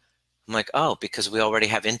 I'm like, oh, because we already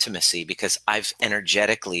have intimacy, because I've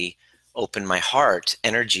energetically opened my heart,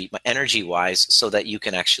 energy wise, so that you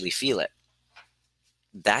can actually feel it.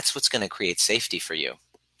 That's what's going to create safety for you.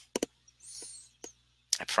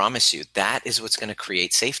 I promise you, that is what's going to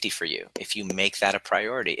create safety for you if you make that a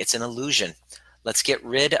priority. It's an illusion. Let's get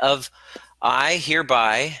rid of I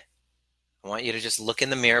hereby. I want you to just look in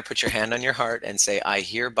the mirror, put your hand on your heart and say, I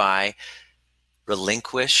hereby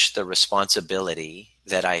relinquish the responsibility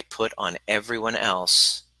that I put on everyone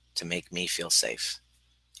else to make me feel safe.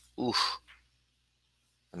 Ooh.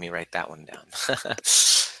 Let me write that one down.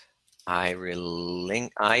 I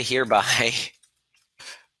hereby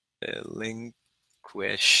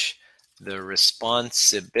relinquish the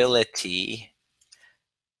responsibility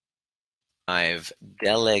I've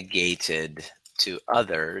delegated to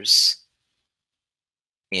others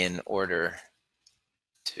in order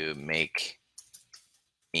to make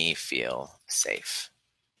me feel safe.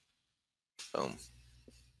 Boom.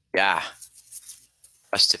 Yeah.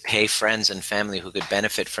 us to pay friends and family who could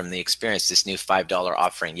benefit from the experience, this new $5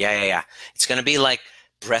 offering. Yeah. It's going to be like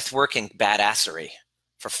breathwork and badassery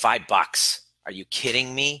for $5. Are you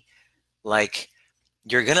kidding me? Like,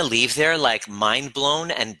 you're going to leave there like mind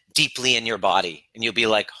blown and deeply in your body. And you'll be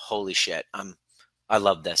like, holy shit, I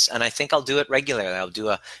love this. And I think I'll do it regularly. I'll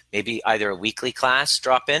do maybe either a weekly class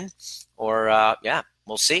drop in, or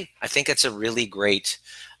we'll see. I think it's a really great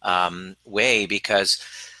way, because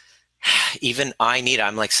even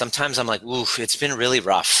I'm like, sometimes I'm like, oof, it's been really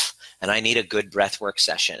rough and I need a good breathwork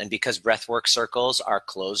session. And because breathwork circles are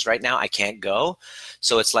closed right now, I can't go.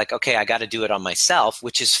 So it's like, okay, I got to do it on myself,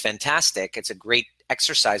 which is fantastic. It's a great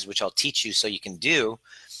exercise, which I'll teach you so you can do.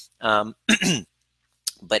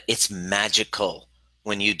 But it's magical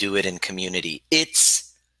when you do it in community.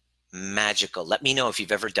 It's magical. Let me know if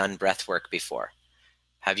you've ever done breathwork before.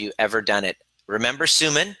 Have you ever done it? Remember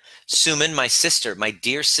Suman? Suman, my sister, my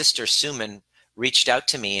dear sister Suman, reached out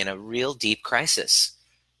to me in a real deep crisis.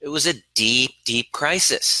 It was a deep, deep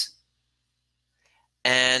crisis.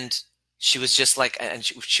 And she was just like, and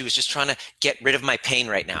she was just trying to get rid of my pain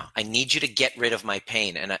right now. I need you to get rid of my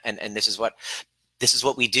pain. And this is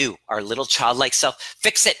what we do. Our little childlike self,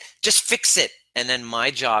 fix it, just fix it. And then my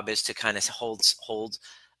job is to kind of hold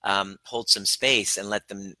some space and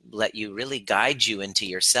let you really guide you into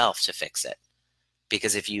yourself to fix it.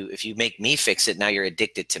 Because if you make me fix it, now you're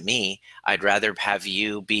addicted to me. I'd rather have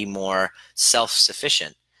you be more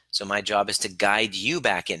self-sufficient. So my job is to guide you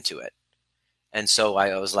back into it. And so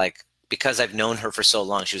I was like, because I've known her for so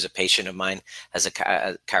long, she was a patient of mine as a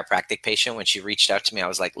chiropractic patient. When she reached out to me, I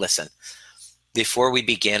was like, listen, before we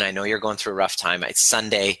begin, I know you're going through a rough time. It's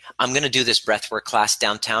Sunday. I'm going to do this breathwork class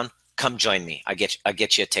downtown. Come join me. I'll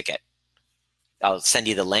get you a ticket. I'll send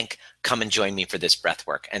you the link. Come and join me for this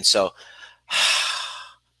breathwork. And so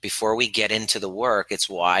before we get into the work, it's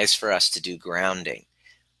wise for us to do grounding.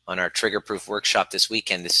 On our Trigger Proof workshop this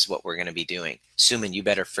weekend, this is what we're going to be doing. Suman, you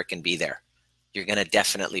better frickin' be there. You're going to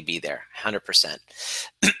definitely be there,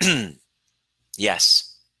 100%.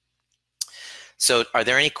 Yes. So are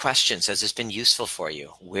there any questions? Has this been useful for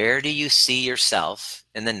you? Where do you see yourself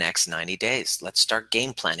in the next 90 days? Let's start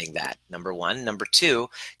game planning that. Number one. Number two,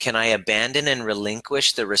 can I abandon and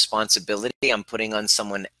relinquish the responsibility I'm putting on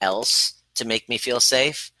someone else to make me feel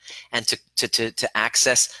safe, and to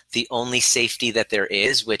access the only safety that there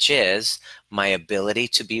is, which is my ability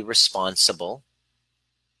to be responsible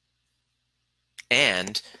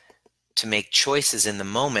and to make choices in the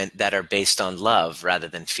moment that are based on love rather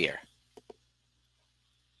than fear?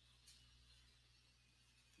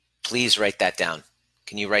 Please write that down.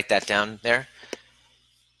 Can you write that down there?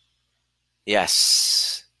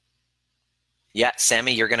 Yes. Yeah,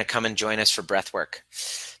 Sammy, you're going to come and join us for breathwork.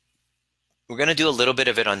 We're going to do a little bit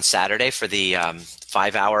of it on Saturday for the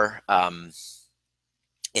 5-hour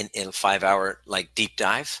in 5-hour like deep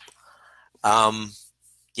dive.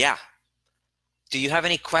 Yeah. Do you have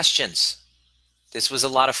any questions? This was a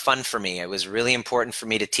lot of fun for me. It was really important for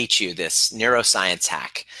me to teach you this neuroscience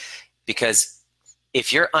hack, because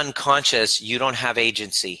if you're unconscious, you don't have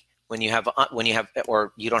agency. Or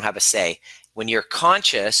you don't have a say. When you're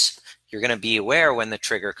conscious, you're going to be aware when the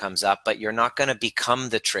trigger comes up, but you're not going to become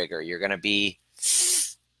the trigger. You're going to be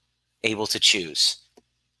able to choose.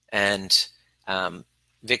 And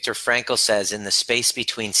Viktor Frankl says, in the space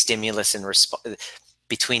between stimulus and response,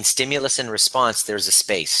 there's a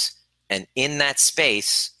space. And in that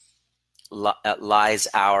space lies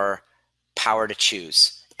our power to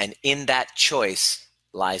choose. And in that choice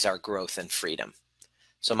lies our growth and freedom.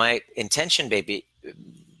 So my intention,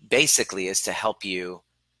 basically is to help you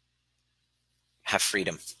have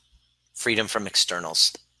freedom from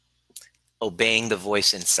externals, obeying the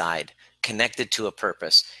voice inside, connected to a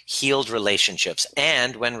purpose, healed relationships,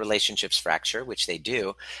 and when relationships fracture, which they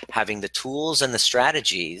do, having the tools and the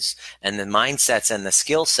strategies and the mindsets and the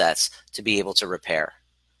skill sets to be able to repair,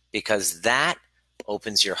 because that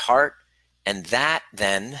opens your heart, and that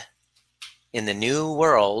then in the new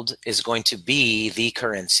world is going to be the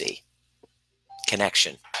currency.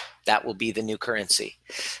 Connection. That will be the new currency.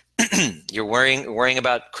 You're worrying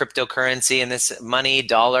about cryptocurrency and this money,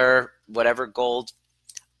 dollar, whatever, gold.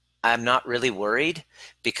 I'm not really worried,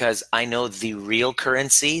 because I know the real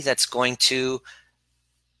currency that's going to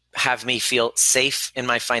have me feel safe in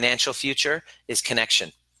my financial future is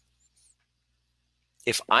connection.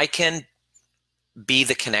 If I can be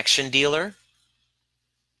the connection dealer,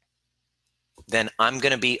 then I'm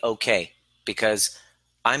going to be okay, because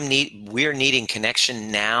we're needing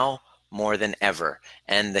connection now more than ever.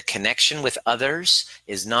 And the connection with others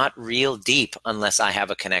is not real deep unless I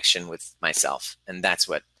have a connection with myself. And that's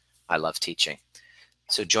what I love teaching.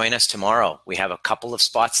 So join us tomorrow. We have a couple of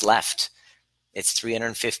spots left. It's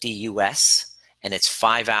 $350 US and it's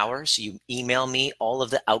 5 hours. You email me all of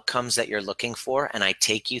the outcomes that you're looking for, and I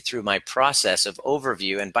take you through my process of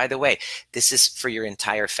overview. And by the way, this is for your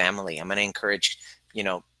entire family. I'm going to encourage,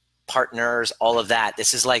 partners, all of that.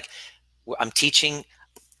 This is like, I'm teaching.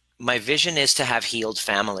 My vision is to have healed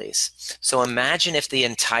families. So imagine if the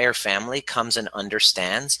entire family comes and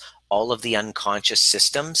understands all of the unconscious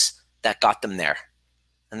systems that got them there.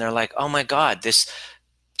 And they're like, oh my God, this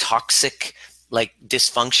toxic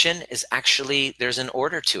dysfunction is actually, there's an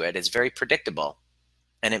order to it. It's very predictable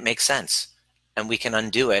and it makes sense. And we can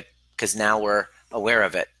undo it because now we're aware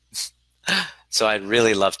of it. So I'd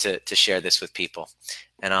really love to share this with people.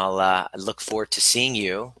 And I'll look forward to seeing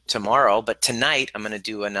you tomorrow. But tonight, I'm going to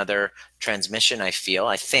do another transmission, I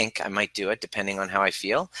think I might do it depending on how I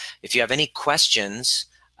feel. If you have any questions,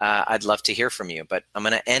 I'd love to hear from you. But I'm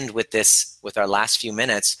going to end with this, with our last few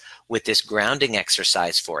minutes, with this grounding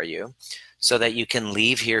exercise for you so that you can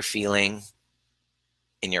leave here feeling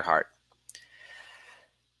in your heart.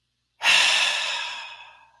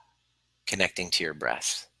 Connecting to your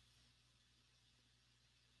breath.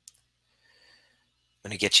 I'm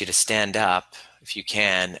going to get you to stand up if you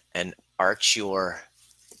can and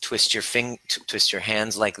twist your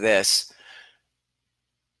hands like this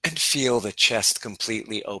and feel the chest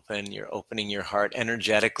completely open. You're opening your heart,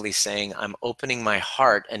 energetically saying, I'm opening my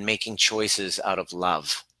heart and making choices out of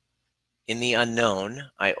love. In the unknown,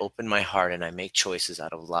 I open my heart and I make choices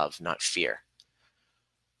out of love, not fear.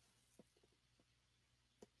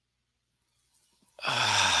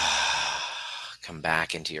 Come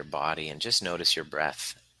back into your body and just notice your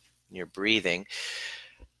breath. Your breathing.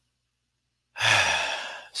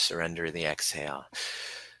 Surrender the exhale.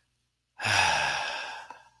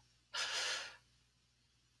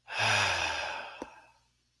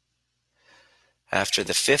 After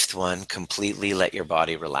the fifth one, completely let your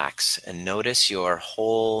body relax and notice your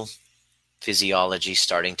whole physiology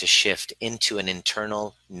starting to shift into an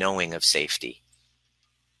internal knowing of safety.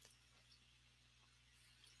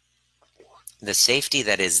 The safety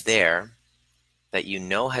that is there, that you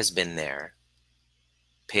know has been there,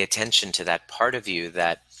 pay attention to that part of you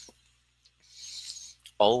that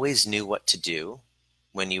always knew what to do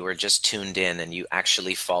when you were just tuned in and you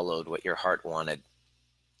actually followed what your heart wanted.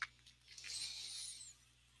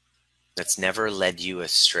 That's never led you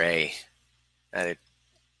astray.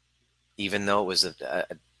 Even though it was a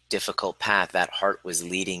difficult path, that heart was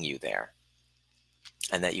leading you there.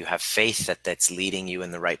 And that you have faith that that's leading you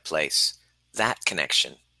in the right place. That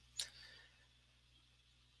connection.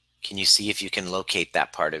 Can you see if you can locate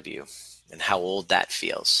that part of you and how old that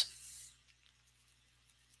feels?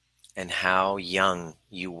 And how young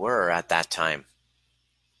you were at that time.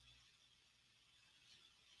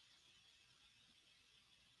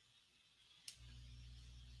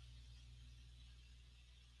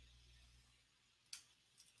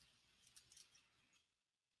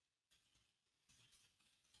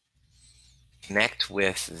 Connect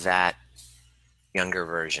with that younger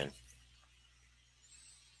version.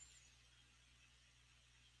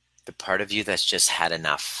 The part of you that's just had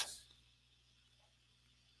enough.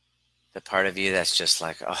 The part of you that's just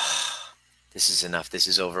like, oh, this is enough. This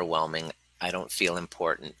is overwhelming. I don't feel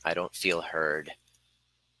important. I don't feel heard.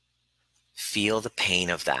 Feel the pain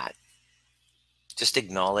of that. Just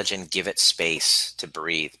acknowledge and give it space to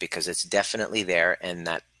breathe because it's definitely there and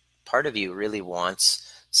that part of you really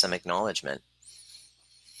wants some acknowledgement.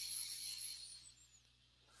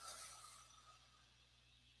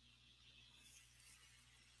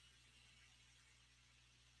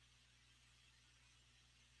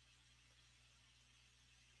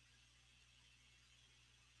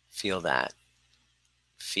 Feel that.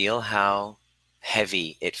 Feel how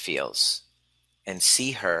heavy it feels and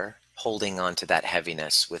see her holding on to that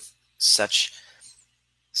heaviness with such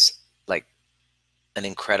an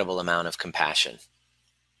incredible amount of compassion.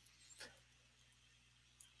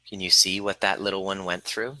 Can you see what that little one went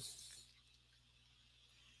through?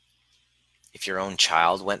 If your own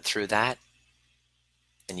child went through that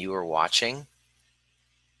and you were watching,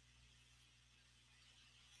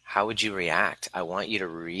 how would you react? I want you to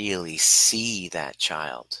really see that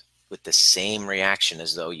child with the same reaction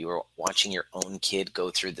as though you were watching your own kid go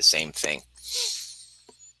through the same thing.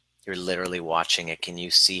 You're literally watching it. Can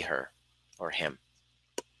you see her or him?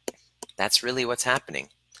 That's really what's happening.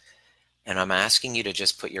 And I'm asking you to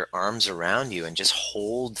just put your arms around you and just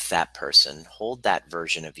hold that person, hold that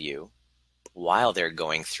version of you while they're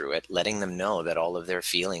going through it, letting them know that all of their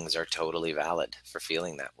feelings are totally valid for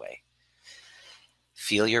feeling that way.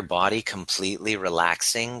 Feel your body completely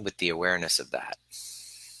relaxing with the awareness of that.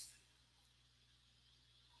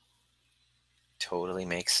 Totally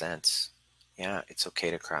makes sense. Yeah, it's okay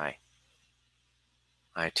to cry.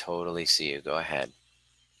 I totally see you. Go ahead.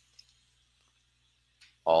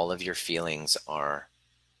 All of your feelings are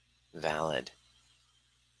valid.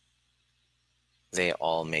 They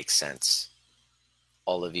all make sense.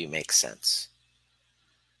 All of you make sense.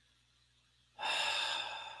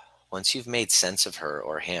 Once you've made sense of her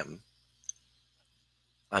or him,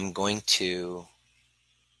 I'm going to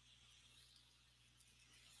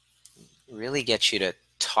really get you to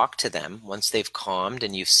talk to them. Once they've calmed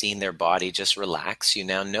and you've seen their body just relax, you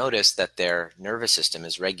now notice that their nervous system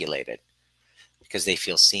is regulated because they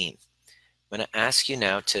feel seen. I'm going to ask you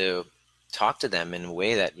now to talk to them in a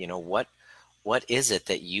way that, what is it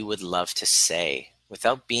that you would love to say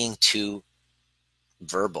without being too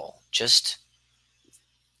verbal? Just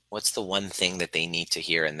what's the one thing that they need to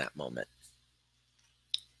hear in that moment?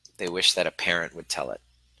 They wish that a parent would tell it.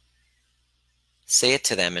 Say it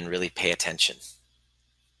to them and really pay attention.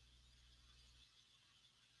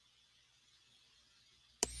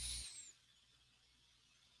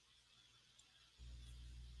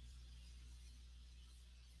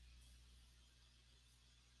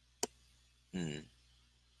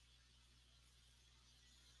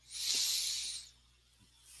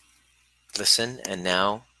 Listen, and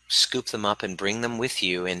now scoop them up and bring them with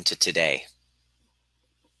you into today.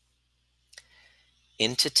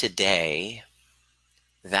 Into today,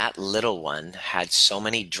 that little one had so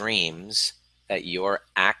many dreams that you're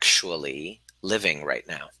actually living right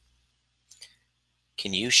now.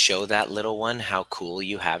 Can you show that little one how cool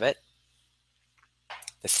you have it?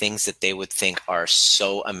 The things that they would think are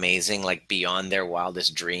so amazing, like beyond their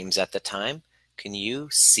wildest dreams at the time. Can you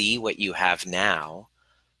see what you have now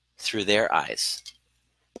through their eyes?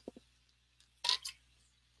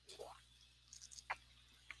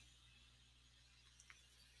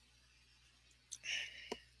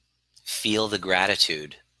 Feel the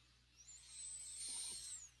gratitude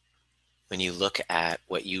when you look at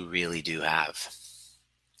what you really do have.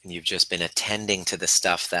 And you've just been attending to the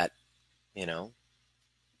stuff that,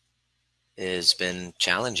 has been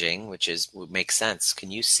challenging, would make sense.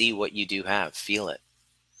 Can you see what you do have? Feel it.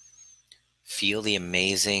 Feel the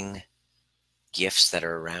amazing gifts that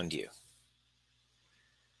are around you.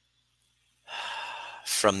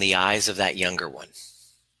 From the eyes of that younger one.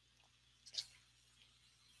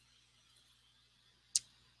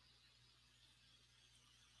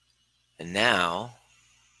 And now,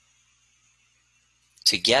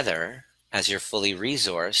 together, as you're fully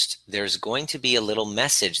resourced, there's going to be a little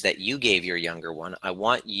message that you gave your younger one. I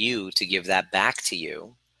want you to give that back to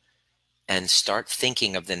you and start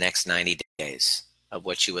thinking of the next 90 days of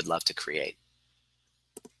what you would love to create.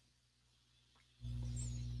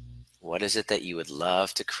 What is it that you would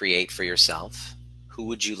love to create for yourself? Who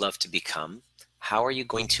would you love to become? How are you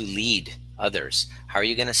going to lead others? How are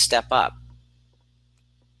you going to step up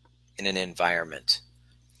in an environment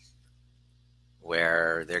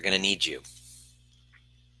where they're going to need you?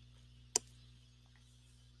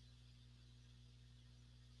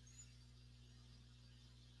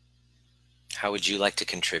 How would you like to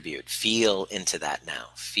contribute? Feel into that now.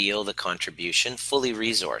 Feel the contribution, fully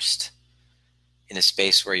resourced, in a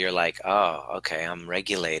space where you're like, oh, okay, I'm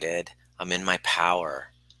regulated. I'm in my power.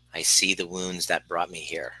 I see the wounds that brought me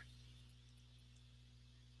here.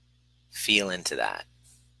 Feel into that.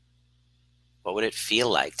 What would it feel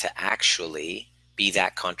like to actually be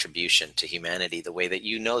that contribution to humanity the way that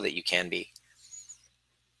you know that you can be?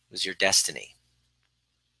 It was your destiny.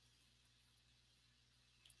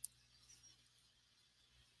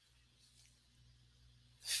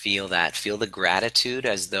 Feel that. Feel the gratitude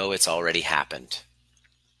as though it's already happened.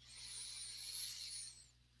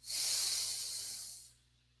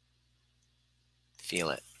 Feel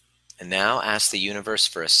it. And now ask the universe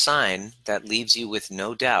for a sign that leaves you with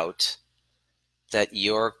no doubt that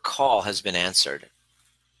your call has been answered.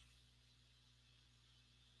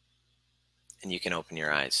 And you can open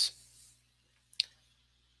your eyes.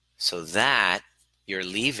 So that you're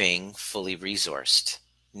leaving fully resourced.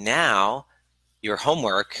 Now, your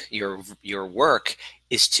homework, your work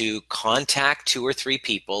is to contact 2 or 3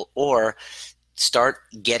 people or start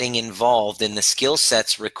getting involved in the skill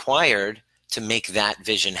sets required to make that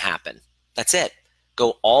vision happen. That's it.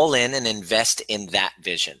 Go all in and invest in that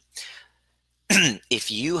vision. If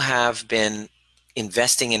you have been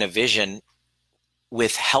investing in a vision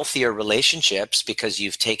with healthier relationships because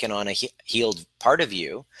you've taken on a healed part of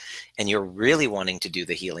you and you're really wanting to do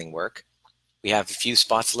the healing work, we have a few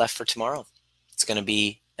spots left for tomorrow. It's going to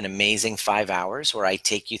be an amazing 5 hours where I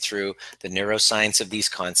take you through the neuroscience of these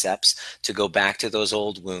concepts, to go back to those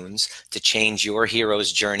old wounds, to change your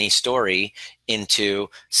hero's journey story into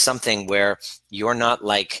something where you're not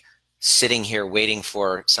like sitting here waiting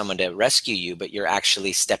for someone to rescue you, but you're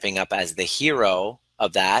actually stepping up as the hero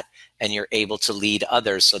of that, and you're able to lead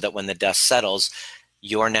others so that when the dust settles,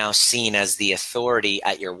 you're now seen as the authority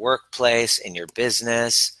at your workplace, in your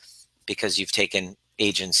business, because you've taken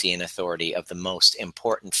agency and authority of the most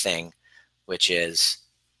important thing, which is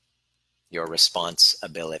your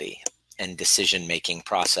responsibility and decision-making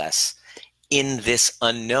process in this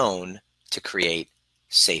unknown to create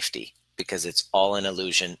safety, because it's all an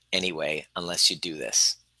illusion anyway, unless you do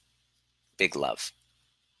this. Big love.